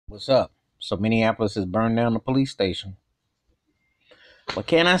What's up? So Minneapolis has burned down the police station. What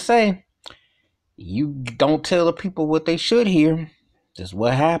can I say? You don't tell the people what they should hear. This is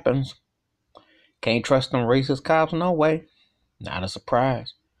what happens. Can't trust them racist cops, no way. Not a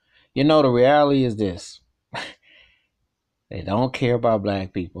surprise. The reality is this. They don't care about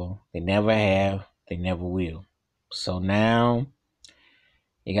black people. They never have. They never will. So now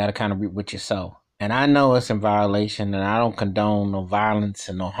you got to kind of reap what you sow. And I know it's in violation, and I don't condone no violence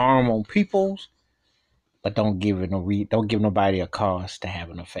and no harm on peoples, but don't give nobody a cause to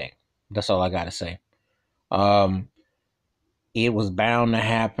have an effect. That's all I got to say. Um, it was bound to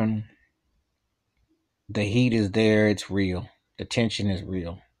happen. The heat is there. It's real. The tension is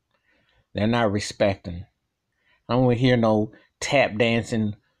real. They're not respecting. I don't want to hear no tap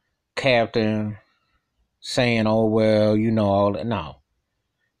dancing captain saying, "Oh well, all that." No,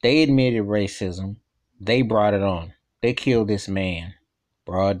 they admitted racism. They brought it on. They killed this man,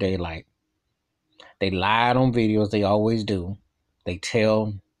 broad daylight. They lied on videos. They always do. They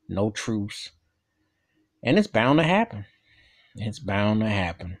tell no truths, and it's bound to happen. It's bound to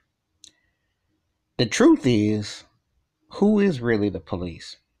happen. The truth is, who is really the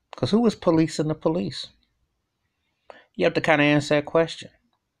police? Because who is policing the police? You have to kind of answer that question.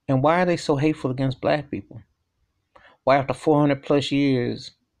 And why are they so hateful against black people? Why, after 400 plus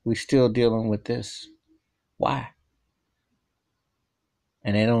years, we still dealing with this? Why?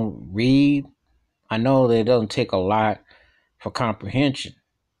 And they don't read. I know that it doesn't take a lot for comprehension,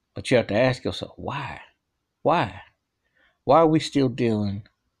 but you have to ask yourself, why? Why? Why are we still dealing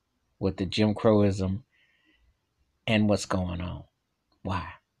with the Jim Crowism and what's going on? Why?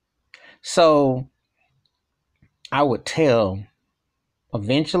 So I would tell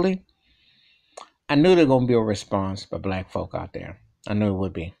eventually, I knew there was going to be a response by black folk out there. I knew it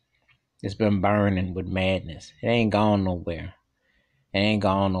would be. It's been burning with madness. It ain't gone nowhere. It ain't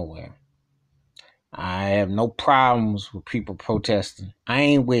gone nowhere. I have no problems with people protesting. I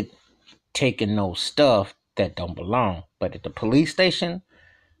ain't with taking no stuff that don't belong. But at the police station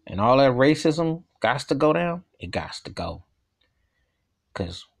and all that racism got to go down, it got to go.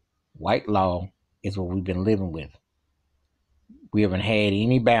 Because white law is what we've been living with. We haven't had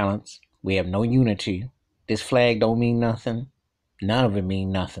any balance. We have no unity. This flag don't mean nothing. None of it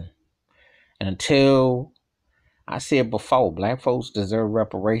mean nothing. And until I said before, black folks deserve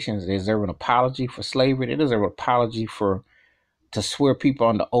reparations. They deserve an apology for slavery. They deserve an apology to swear people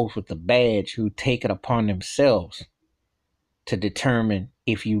on the oath with the badge who take it upon themselves to determine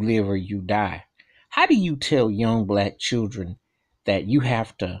if you live or you die. How do you tell young black children that you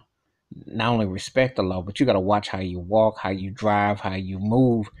have to not only respect the law, but you got to watch how you walk, how you drive, how you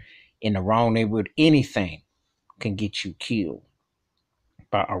move in the wrong neighborhood? Anything can get you killed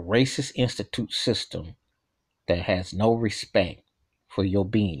by a racist institute system that has no respect for your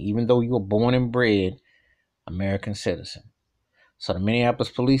being, even though you were born and bred American citizen. So the Minneapolis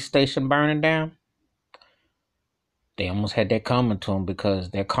police station burning down, they almost had that coming to them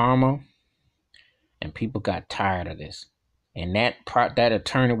because their karma and people got tired of this. And that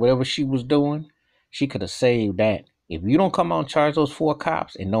attorney, whatever she was doing, she could have saved that. If you don't come on charge those 4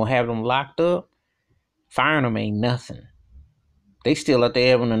 cops and don't have them locked up, firing them ain't nothing. They still out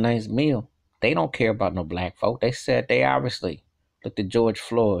there having a nice meal. They don't care about no black folk. They obviously looked at George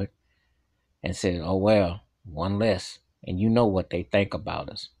Floyd and said, "Oh well, one less." And you know what they think about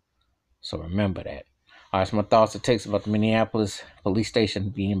us. So remember that. All right, so my thoughts and takes about the Minneapolis police station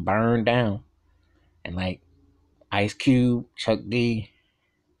being burned down. And like Ice Cube, Chuck D,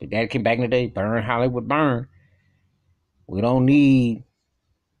 Big Daddy came back in the day, burn Hollywood burn. We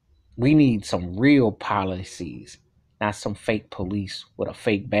need some real policies, not some fake police with a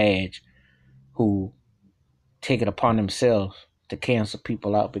fake badge who take it upon themselves to cancel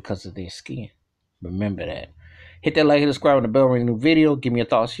people out because of their skin. Remember that. Hit that like, hit the subscribe, and the bell ring. New video. Give me your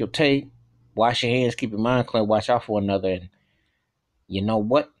thoughts, your take. Wash your hands. Keep your mind clean. Watch out for one another. And you know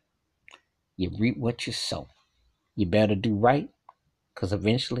what? You reap what you sow. You better do right, because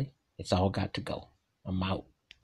eventually it's all got to go. I'm out.